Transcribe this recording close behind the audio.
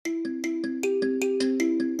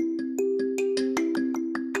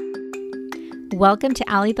Welcome to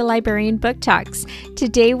Allie the Librarian Book Talks.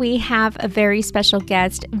 Today we have a very special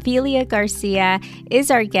guest. Velia Garcia is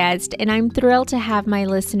our guest, and I'm thrilled to have my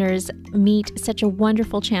listeners meet such a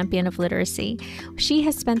wonderful champion of literacy. She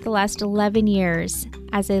has spent the last 11 years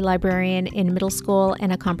as a librarian in middle school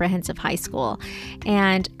and a comprehensive high school,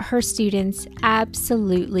 and her students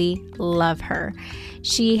absolutely love her.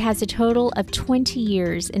 She has a total of 20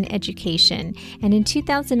 years in education, and in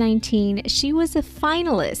 2019, she was a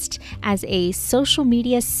finalist as a social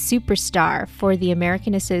media superstar for the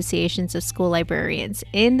American Associations of School Librarians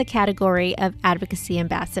in the category of Advocacy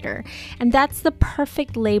Ambassador. And that's the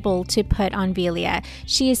perfect label to put on Velia.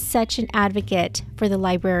 She is such an advocate for the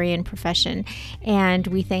librarian profession, and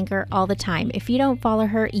we thank her all the time. If you don't follow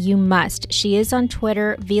her, you must. She is on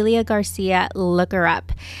Twitter, Velia Garcia. Look her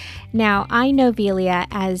up. Now, I know Velia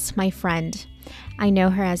as my friend. I know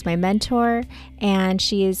her as my mentor, and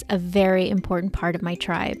she is a very important part of my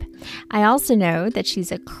tribe. I also know that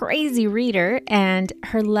she's a crazy reader, and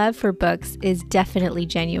her love for books is definitely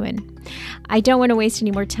genuine. I don't want to waste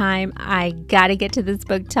any more time. I gotta get to this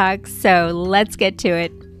book talk, so let's get to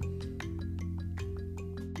it.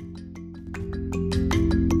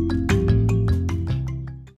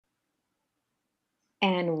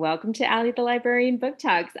 And welcome to Allie the Librarian Book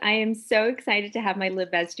Talks. I am so excited to have my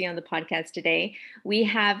Lib Bestie on the podcast today. We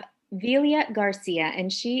have Velia Garcia,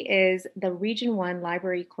 and she is the Region 1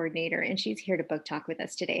 Library Coordinator, and she's here to book talk with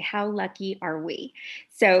us today. How lucky are we?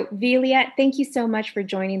 So, Velia, thank you so much for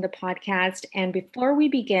joining the podcast. And before we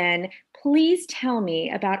begin, please tell me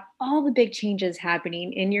about all the big changes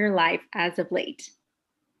happening in your life as of late.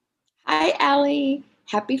 Hi, Allie.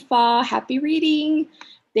 Happy fall. Happy reading.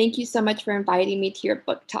 Thank you so much for inviting me to your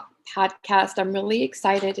book talk podcast. I'm really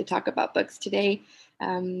excited to talk about books today.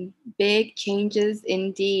 Big changes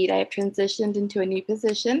indeed. I have transitioned into a new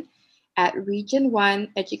position at Region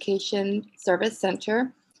 1 Education Service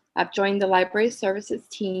Center. I've joined the Library Services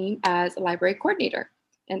team as a library coordinator,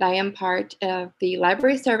 and I am part of the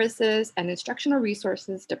Library Services and Instructional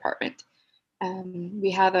Resources Department.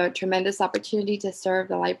 We have a tremendous opportunity to serve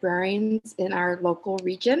the librarians in our local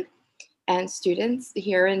region and students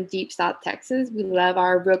here in Deep South Texas. We love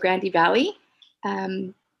our Rio Grande Valley.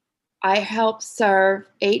 I help serve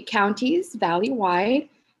 8 counties valley-wide.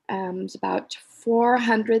 It's about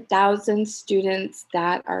 400,000 students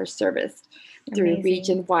that are serviced through Amazing.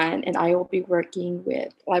 Region 1, and I will be working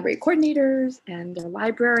with library coordinators and their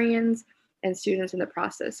librarians and students in the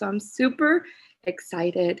process. So I'm super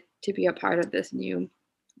excited to be a part of this new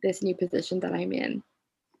position that I'm in.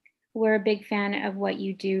 We're a big fan of what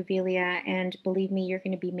you do, Velia, and believe me, you're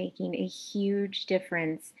going to be making a huge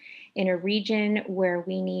difference in a region where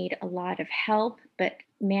we need a lot of help. But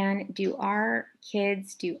man, do our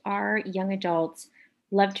kids, do our young adults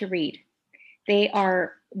love to read. They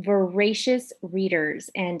are voracious readers,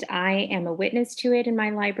 and I am a witness to it in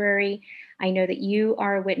my library. I know that you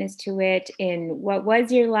are a witness to it in what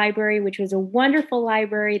was your library, which was a wonderful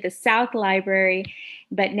library, the South Library,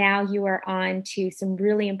 but now you are on to some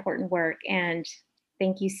really important work, and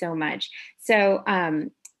thank you so much. So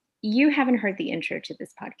you haven't heard the intro to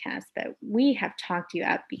this podcast, but we have talked you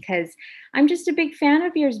up because I'm just a big fan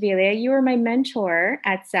of yours, Velia. You were my mentor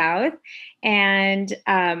at South, and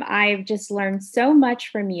I've just learned so much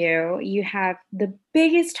from you. You have the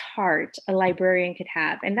biggest heart a librarian could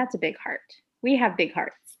have, and that's a big heart. We have big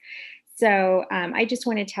hearts. So I just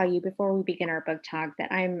want to tell you before we begin our book talk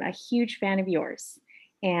that I'm a huge fan of yours.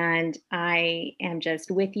 And I am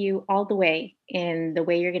just with you all the way in the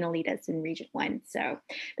way you're going to lead us in Region 1. So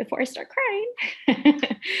before I start crying,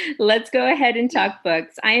 let's go ahead and talk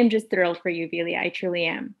books. I am just thrilled for you, Velia. I truly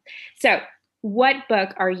am. So what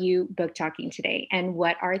book are you book talking today, and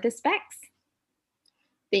what are the specs?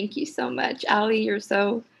 Thank you so much, Allie. You're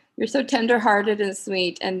so tender-hearted and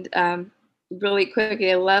sweet. And really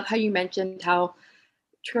quickly, I love how you mentioned how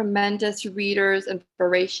tremendous readers and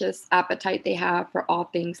voracious appetite they have for all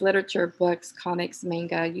things literature, books, comics,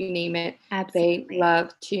 manga, you name it. Absolutely. They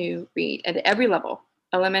love to read at every level,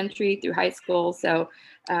 elementary through high school. So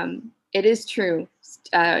it is true.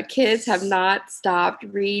 Kids have not stopped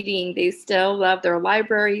reading. They still love their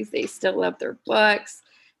libraries. They still love their books.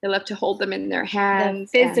 They love to hold them in their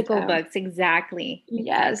hands. The physical books, exactly.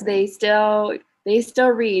 Yes, they still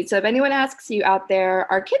read. So if anyone asks you out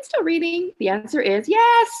there, are kids still reading? The answer is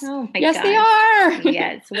yes. Oh my yes, gosh. they are.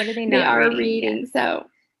 Yes. What are they not They are reading? reading. Yes. So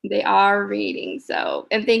they are reading. So,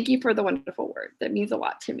 and thank you for the wonderful words. That means a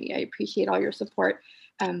lot to me. I appreciate all your support.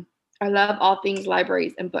 I love all things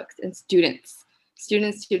libraries and books and students.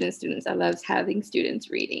 I love having students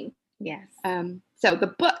reading. Yes. So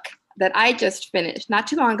the book that I just finished not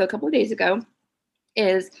too long ago, a couple of days ago,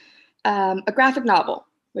 is A graphic novel,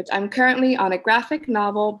 which I'm currently on a graphic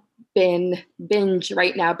novel binge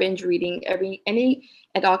right now, binge reading any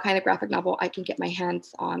and all kind of graphic novel I can get my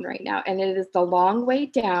hands on right now. And it is The Long Way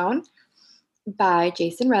Down by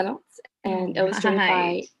Jason Reynolds and illustrated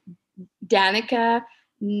by Danica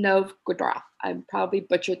Novgorod. I probably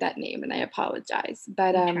butchered that name and I apologize.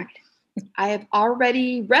 But I have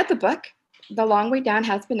already read the book. The Long Way Down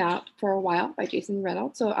has been out for a while by Jason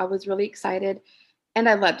Reynolds. So I was really excited and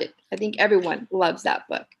I loved it. I think everyone loves that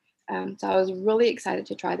book. So I was really excited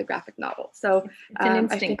to try the graphic novel. So it's an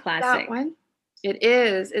instant classic. That one. It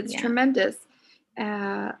is. It's tremendous.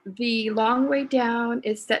 The Long Way Down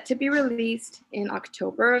is set to be released in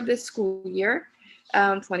October of this school year,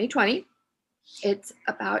 2020. It's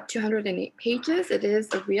about 208 pages. It is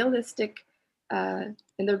a realistic, in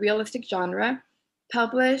the realistic genre,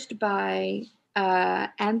 published by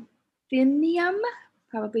Anthemium.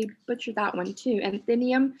 Probably butchered that one too.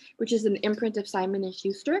 Anthemium, which is an imprint of Simon &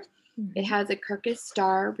 Schuster. Mm-hmm. It has a Kirkus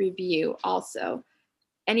Star review also.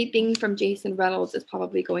 Anything from Jason Reynolds is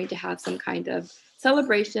probably going to have some kind of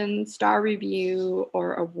celebration, star review,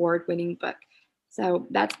 or award-winning book. So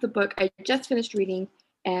that's the book I just finished reading,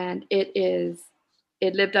 and it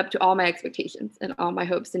lived up to all my expectations and all my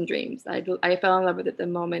hopes and dreams. I fell in love with it the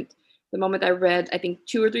moment I read, I think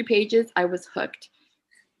 2 or 3 pages, I was hooked.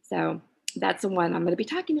 So that's the one I'm going to be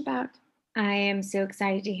talking about. I am so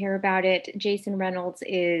excited to hear about it. Jason Reynolds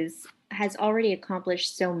has already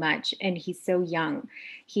accomplished so much, and he's so young.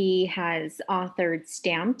 He has authored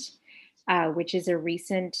Stamped, which is a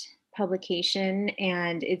recent publication,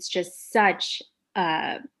 and it's just such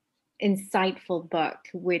an insightful book,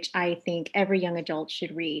 which I think every young adult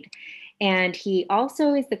should read. And he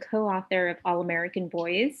also is the co-author of All American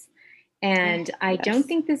Boys. And I don't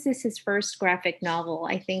think this is his first graphic novel.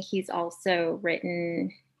 I think he's also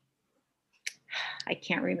written, I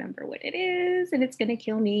can't remember what it is, and it's going to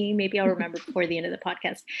kill me. Maybe I'll remember before the end of the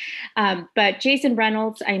podcast. But Jason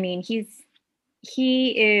Reynolds, I mean,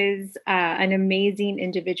 he is an amazing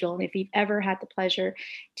individual. And if you've ever had the pleasure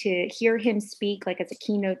to hear him speak, like as a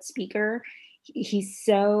keynote speaker, he's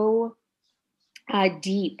so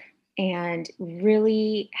deep and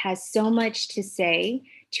really has so much to say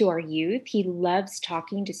to our youth. He loves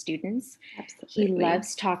talking to students. Absolutely. He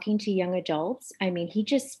loves talking to young adults. I mean, he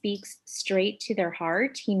just speaks straight to their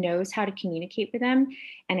heart. He knows how to communicate with them.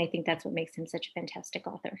 And I think that's what makes him such a fantastic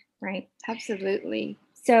author, right? Absolutely.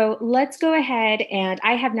 So let's go ahead, and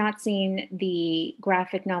I have not seen the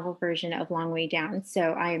graphic novel version of Long Way Down.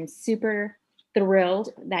 So I am super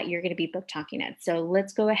thrilled that you're going to be book talking it. So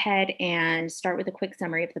let's go ahead and start with a quick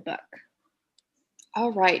summary of the book.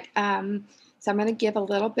 All right. So I'm going to give a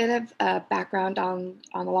little bit of background on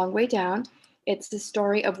The Long Way Down. It's the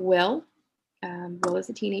story of Will. Will is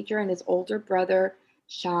a teenager, and his older brother,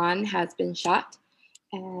 Sean, has been shot,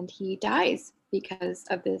 and he dies because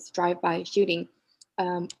of this drive-by shooting,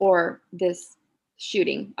 or this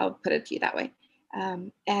shooting. I'll put it to you that way.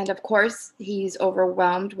 And of course, he's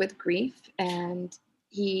overwhelmed with grief, and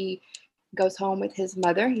he goes home with his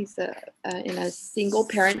mother. He's in a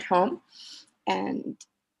single-parent home, and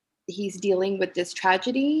he's dealing with this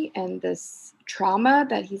tragedy and this trauma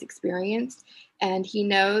that he's experienced. And he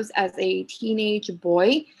knows, as a teenage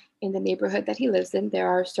boy in the neighborhood that he lives in, there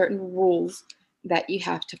are certain rules that you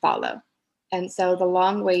have to follow. And so The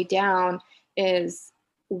Long Way Down is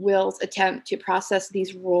Will's attempt to process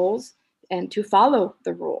these rules and to follow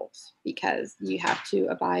the rules, because you have to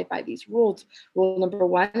abide by these rules. Rule number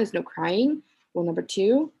 1 is no crying. Rule number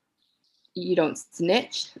 2, you don't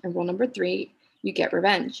snitch. And rule number 3, you get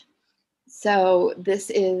revenge. So this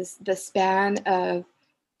is the span of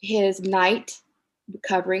his night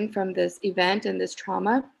recovering from this event and this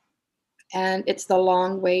trauma. And it's the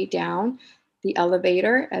long way down the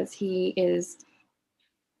elevator as he is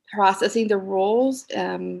processing the rules,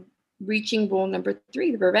 reaching rule number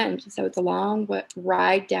 3, the revenge. So it's a long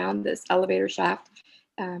ride down this elevator shaft,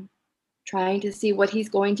 trying to see what he's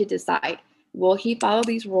going to decide. Will he follow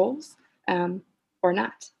these rules or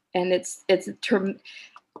not? And it's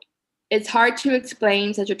hard to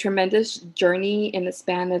explain such a tremendous journey in the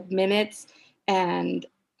span of minutes and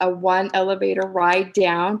a one elevator ride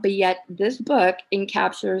down, but yet this book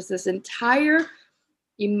encaptures this entire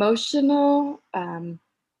emotional,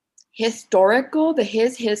 historical,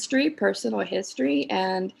 his history, personal history,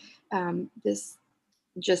 and this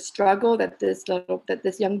just struggle that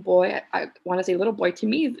this young boy, I want to say little boy, to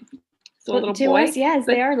me, it's a little boy. Us, yes,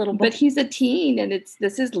 they are little boys. But he's a teen, and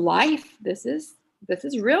this is life. This is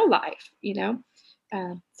real life, you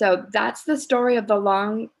know. So that's the story of the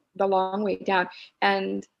long way down.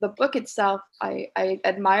 And the book itself, I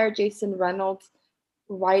admire Jason Reynolds'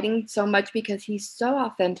 writing so much because he's so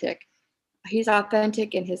authentic. He's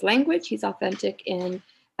authentic in his language. He's authentic in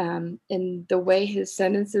the way his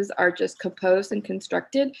sentences are just composed and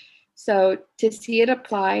constructed. So to see it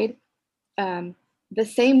applied the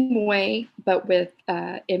same way, but with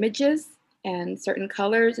images and certain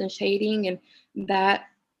colors and shading, and that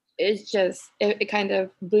is just it kind of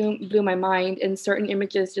blew my mind. And certain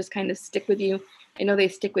images just kind of stick with you. I know they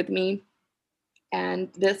stick with me.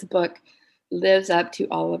 And this book lives up to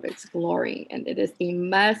all of its glory, and it is a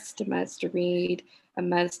must read, a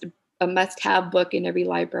must have book in every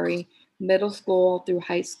library, middle school through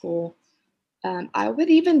high school. I would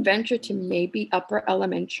even venture to maybe upper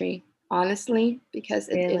elementary, honestly, because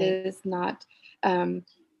it Really? is not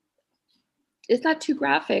it's not too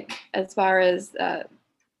graphic as far as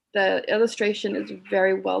the illustration is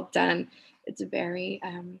very well done. It's very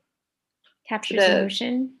Captures the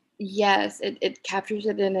emotion? yes, it captures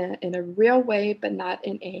it in a real way, but not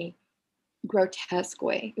in a grotesque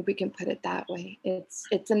way, if we can put it that way.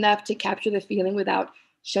 It's enough to capture the feeling without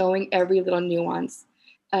showing every little nuance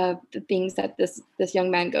of the things that this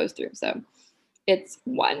young man goes through. So it's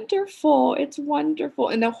wonderful. It's wonderful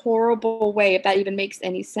in a horrible way, if that even makes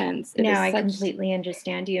any sense. It No, is I such completely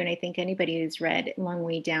understand you. And I think anybody who's read Long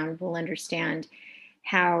Way Down will understand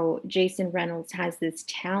how Jason Reynolds has this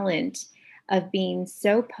talent of being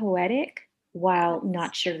so poetic while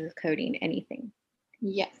not sugarcoating anything.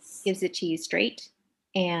 yes. Gives it to you straight.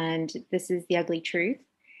 And this is the ugly truth.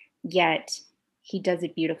 Yet he does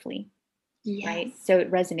it beautifully, Yes. right? So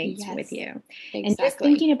it resonates with Yes. you. And just Exactly.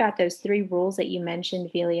 thinking about those 3 rules that you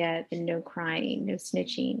mentioned, Velia, the no crying, no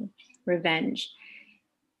snitching, revenge,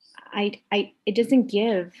 it doesn't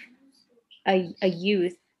give a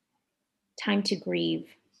youth time to grieve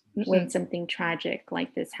when Mm-mm. something tragic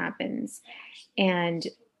like this happens. And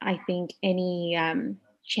I think any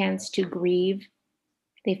chance to grieve,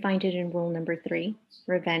 they find it in rule number 3,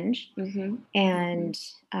 revenge. Mm-hmm. And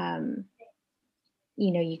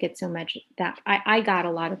you get so much that I got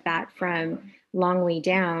a lot of that from Long Way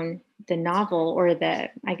Down, the novel, or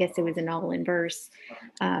I guess it was a novel in verse.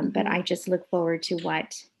 But Mm-hmm. I just look forward to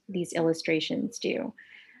what these illustrations do.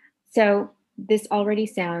 So this already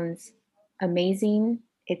sounds amazing.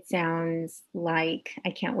 It sounds like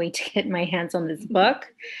I can't wait to get my hands on this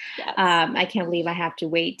book. Yes. I can't believe I have to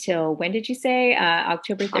wait till, when did you say?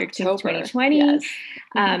 October 13th, October. 2020. Yes.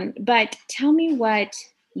 Mm-hmm. But tell me what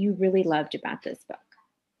you really loved about this book.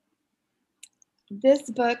 This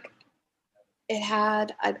book,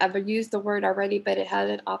 I've used the word already, but it had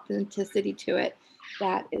an authenticity to it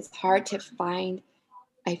that is hard to find,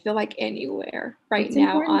 I feel like, anywhere right It's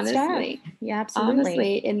now, important stuff. honestly. Yeah, absolutely.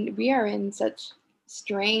 Honestly, and we are in such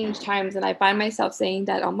strange times, and I find myself saying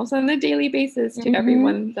that almost on a daily basis to Hmm.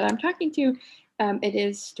 everyone that I'm talking to. It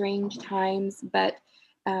is strange times, but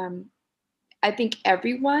um, I think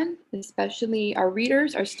everyone, especially our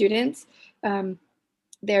readers, our students, um,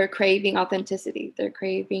 they're craving authenticity. They're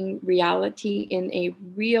craving reality in a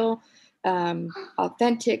real,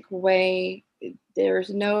 authentic way.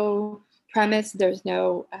 There's no premise. There's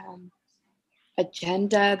no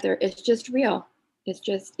agenda. It's just real.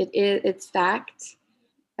 It's fact.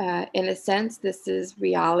 In a sense, this is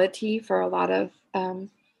reality for a lot of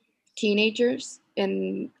teenagers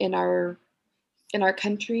in our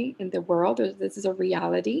country, in the world. This is a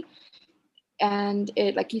reality, and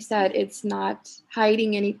it, like you said, it's not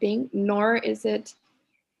hiding anything, nor is it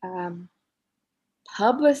um,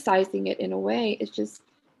 publicizing it in a way. It's just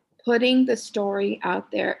putting the story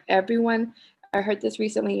out there. Everyone, I heard this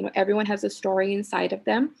recently, everyone has a story inside of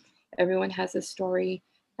them. Everyone has a story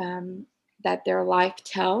that their life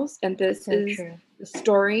tells. And this So is true. the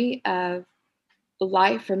story of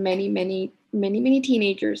life for many, many, many, many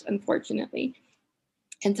teenagers, unfortunately.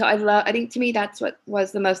 And so I think to me, that's what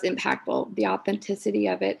was the most impactful, the authenticity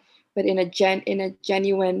of it, but in a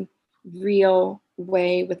genuine, real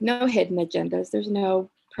way with no hidden agendas. There's no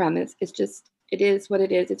premise. It is what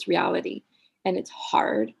it is. It's reality, and it's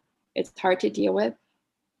hard. It's hard to deal with.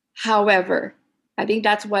 However, I think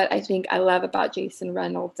that's what I love about Jason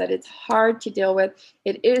Reynolds, that it's hard to deal with.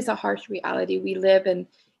 It is a harsh reality. We live in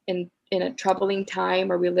a troubling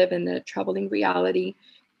time, or we live in a troubling reality.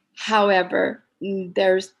 However,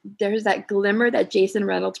 there's that glimmer that Jason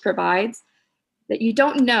Reynolds provides that you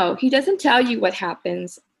don't know. He doesn't tell you what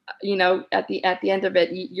happens, at the end of it.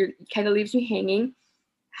 It kind of leaves you hanging.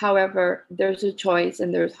 However, there's a choice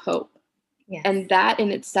and there's hope. Yes. And that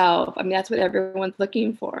in itself, I mean, that's what everyone's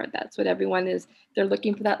looking for. That's what everyone is. They're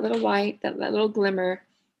looking for that little light, that little glimmer.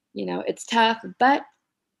 It's tough, but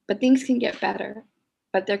things can get better.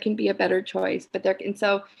 But there can be a better choice. And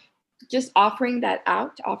so just offering that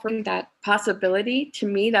out, offering that possibility, to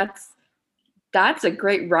me, that's a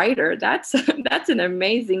great writer. That's that's an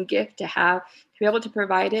amazing gift to have, to be able to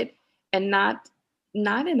provide it, and not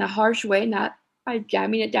in a harsh way, not by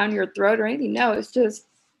jamming it down your throat or anything. No, it's just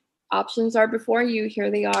options are before you. Here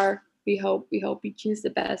they are. We hope you choose the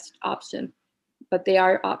best option. But they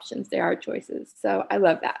are options, they are choices. So I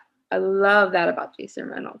love that. I love that about Jason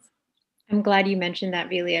Reynolds. I'm glad you mentioned that,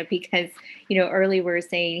 Velia, because earlier we were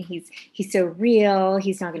saying he's so real.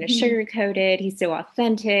 He's not going to Mhm. sugarcoat it. He's so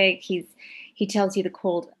authentic. He tells you the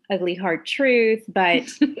cold, ugly, hard truth, but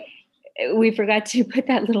we forgot to put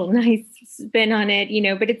that little nice spin on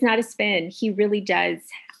it, but it's not a spin. He really does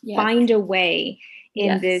Yes. find a way in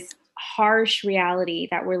Yes. this harsh reality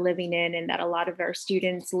that we're living in and that a lot of our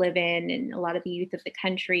students live in and a lot of the youth of the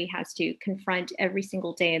country has to confront every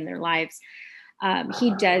single day in their lives.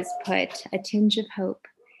 He does put a tinge of hope,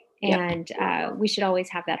 Yep. and we should always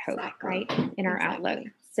have that hope, Exactly. right, in our outlook.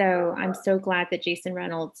 Exactly. So I'm so glad that Jason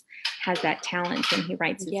Reynolds has that talent when he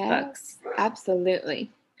writes his books. Yes, absolutely.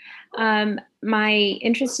 My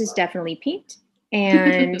interest is definitely piqued,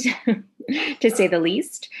 and to say the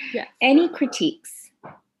least. Yes. Any critiques?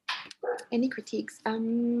 Any critiques?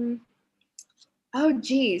 Oh,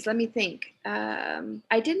 geez, let me think.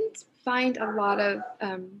 I didn't find a lot of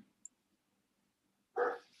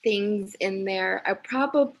things in there. I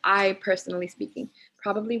personally speaking,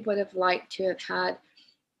 probably would have liked to have had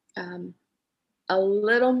a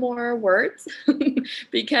little more words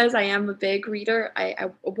because I am a big reader. I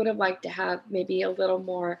would have liked to have maybe a little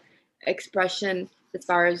more expression as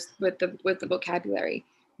far as with the vocabulary.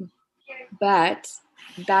 But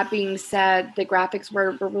that being said, the graphics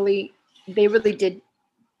were really, they really did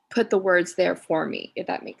put the words there for me, if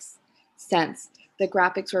that makes sense. The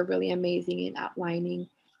graphics were really amazing in outlining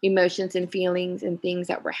emotions and feelings and things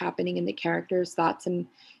that were happening in the characters' thoughts and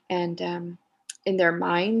in their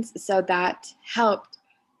minds. So that helped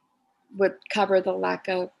would cover the lack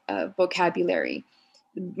of vocabulary.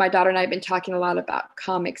 My daughter and I have been talking a lot about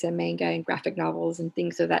comics and manga and graphic novels and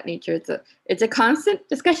things of that nature. It's a constant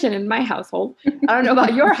discussion in my household. I don't know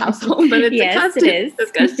about your household, but it's Yes, a constant it is.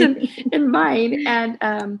 discussion in mine. And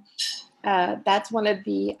that's one of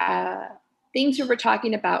the things we were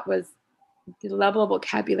talking about was the level of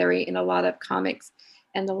vocabulary in a lot of comics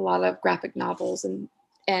and a lot of graphic novels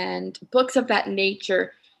and books of that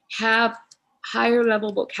nature have higher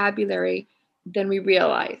level vocabulary than we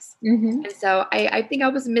realize. Mm-hmm. And so I think I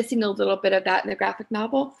was missing a little bit of that in the graphic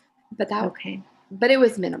novel, Okay. but it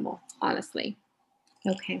was minimal, honestly.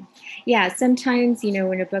 Okay. Yeah, sometimes,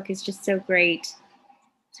 when a book is just so great,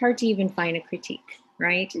 it's hard to even find a critique,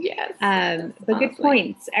 right? Yes. But good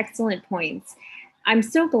points, excellent points. I'm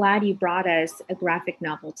so glad you brought us a graphic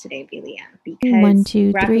novel today, Velia, because 1,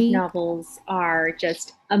 2, graphic 3. novels are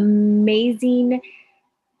just amazing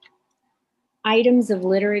items of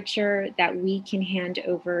literature that we can hand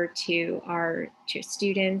over to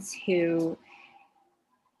students who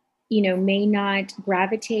may not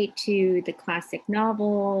gravitate to the classic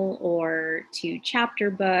novel or to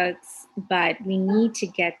chapter books, but we need to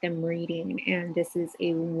get them reading. And this is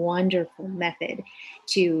a wonderful method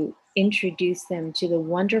to introduce them to the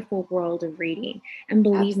wonderful world of reading. And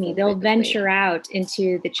believe me, they'll venture out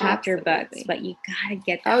into the chapter books, but you gotta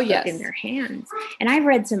get that book in their hands. And I've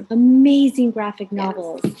read some amazing graphic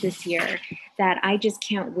novels this year that I just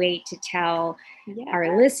can't wait to tell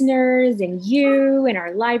our listeners and you and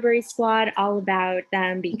our library squad all about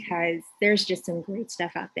them, because there's just some great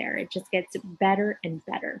stuff out there. It just gets better and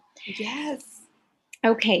better. Yes.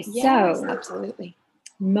 Okay, yes, so absolutely.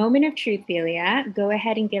 Moment of truth, Velia. Go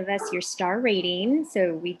ahead and give us your star rating.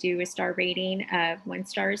 So we do a star rating of 1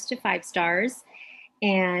 stars to 5 stars.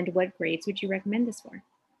 And what grades would you recommend this for?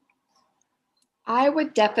 I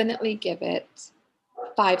would definitely give it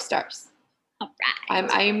 5 stars. All right.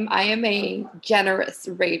 I am a generous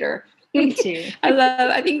rater. Me too.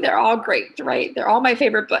 I think they're all great, right? They're all my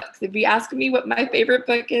favorite books. If you ask me what my favorite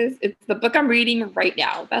book is, it's the book I'm reading right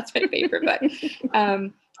now. That's my favorite book.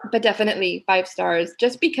 But definitely 5 stars,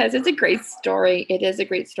 just because it's a great story. It is a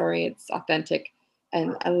great story. It's authentic.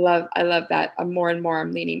 And I love that. More and more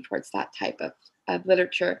I'm leaning towards that type of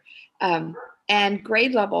literature. And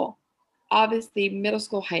grade level, obviously middle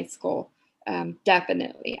school, high school.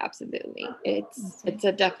 Definitely, absolutely. It's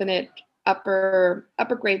a definite upper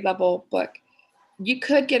grade level book. You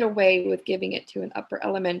could get away with giving it to an upper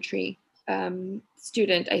elementary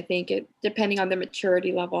student, I think, depending on the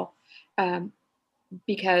maturity level,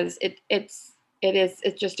 because it's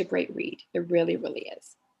just a great read. It really, really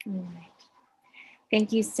is. All right.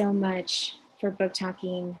 Thank you so much for Book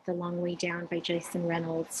Talking The Long Way Down by Jason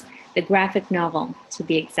Reynolds, the graphic novel to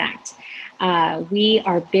be exact. We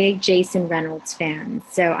are big Jason Reynolds fans,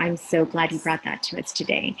 so I'm so glad you brought that to us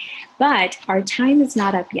today. But our time is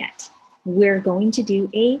not up yet. We're going to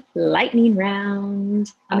do a lightning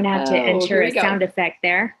round. I'm going to have to enter a sound effect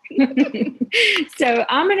there. So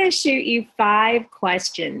I'm going to shoot you 5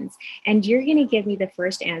 questions, and you're going to give me the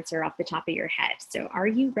first answer off the top of your head. So are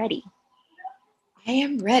you ready? I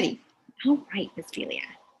am ready. All right, Miss Velia.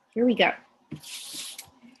 Here we go.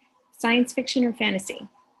 Science fiction or fantasy?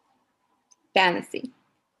 Fantasy.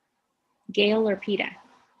 Gale or PETA?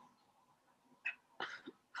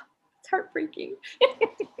 It's heartbreaking.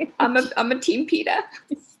 I'm a team PETA.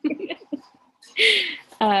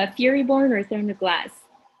 Furyborn or Throne of Glass?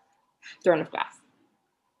 Throne of Glass.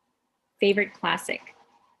 Favorite classic?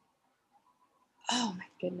 Oh my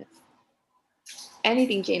goodness.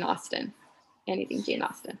 Anything Jane Austen. Anything Jane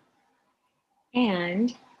Austen.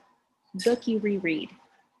 And book you reread?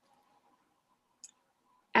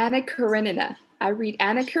 Anna Karenina. I read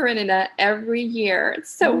Anna Karenina every year.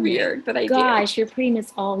 It's so weird, but I do. Gosh, you're putting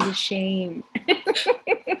us all to shame.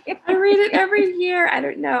 I read it every year. I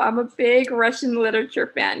don't know. I'm a big Russian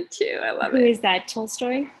literature fan too. I love it. Who is that?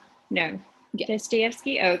 Tolstoy? No. Yeah.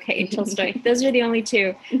 Dostoevsky? Okay, Tolstoy. Those are the only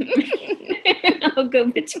 2. I'll go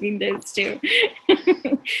between those 2.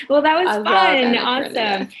 Well, that was fun.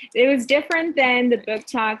 Awesome. It was different than the book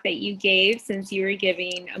talk that you gave, since you were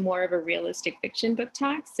giving a more of a realistic fiction book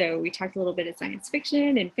talk. So we talked a little bit of science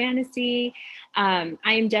fiction and fantasy. I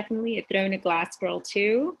am definitely a Throne of Glass girl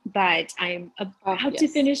too, but I'm about to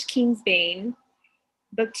finish Kingsbane,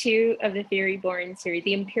 book 2 of the Furyborn series,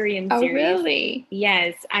 the Imperium series. Oh, really?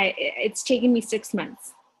 Yes. It's taken me 6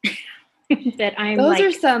 months. That I'm Those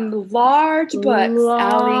are some large books,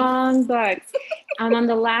 long books. I'm on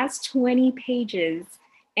the last 20 pages,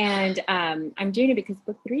 and I'm doing it because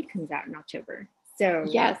book 3 comes out in October. So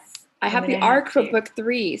yes, I have the arc for book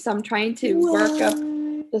 3, so I'm trying to work up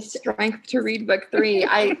the strength to read book 3.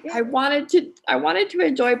 I wanted to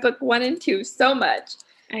enjoy book 1 and 2 so much.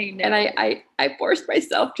 I know. And I forced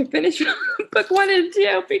myself to finish book 1 and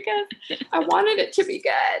 2 because I wanted it to be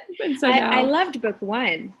good. And so I loved book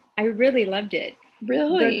 1. I really loved it.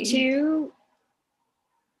 Really? Book 2,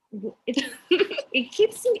 it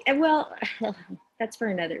keeps me, well, that's for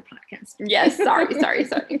another podcast. Yes, sorry.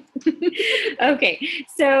 Okay,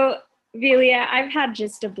 so Velia, I've had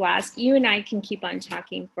just a blast. You and I can keep on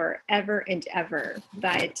talking forever and ever,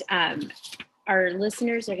 but our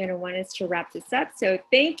listeners are going to want us to wrap this up. So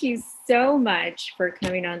thank you so much for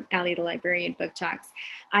coming on Allie the Librarian Book Talks.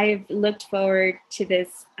 I've looked forward to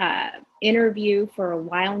this interview for a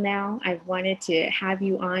while now. I've wanted to have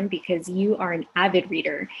you on because you are an avid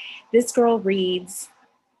reader. This girl reads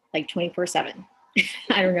like 24/7.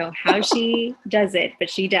 I don't know how she does it, but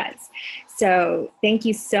she does. So thank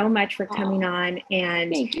you so much for coming on,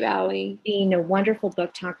 and thank you, Allie. Being a wonderful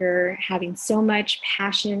book talker, having so much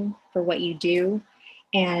passion for what you do.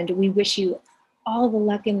 And we wish you all the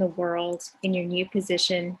luck in the world in your new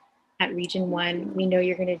position at Region 1. We know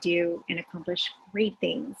you're going to do and accomplish great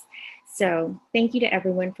things. So thank you to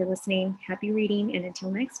everyone for listening. Happy reading, and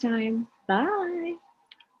until next time, bye.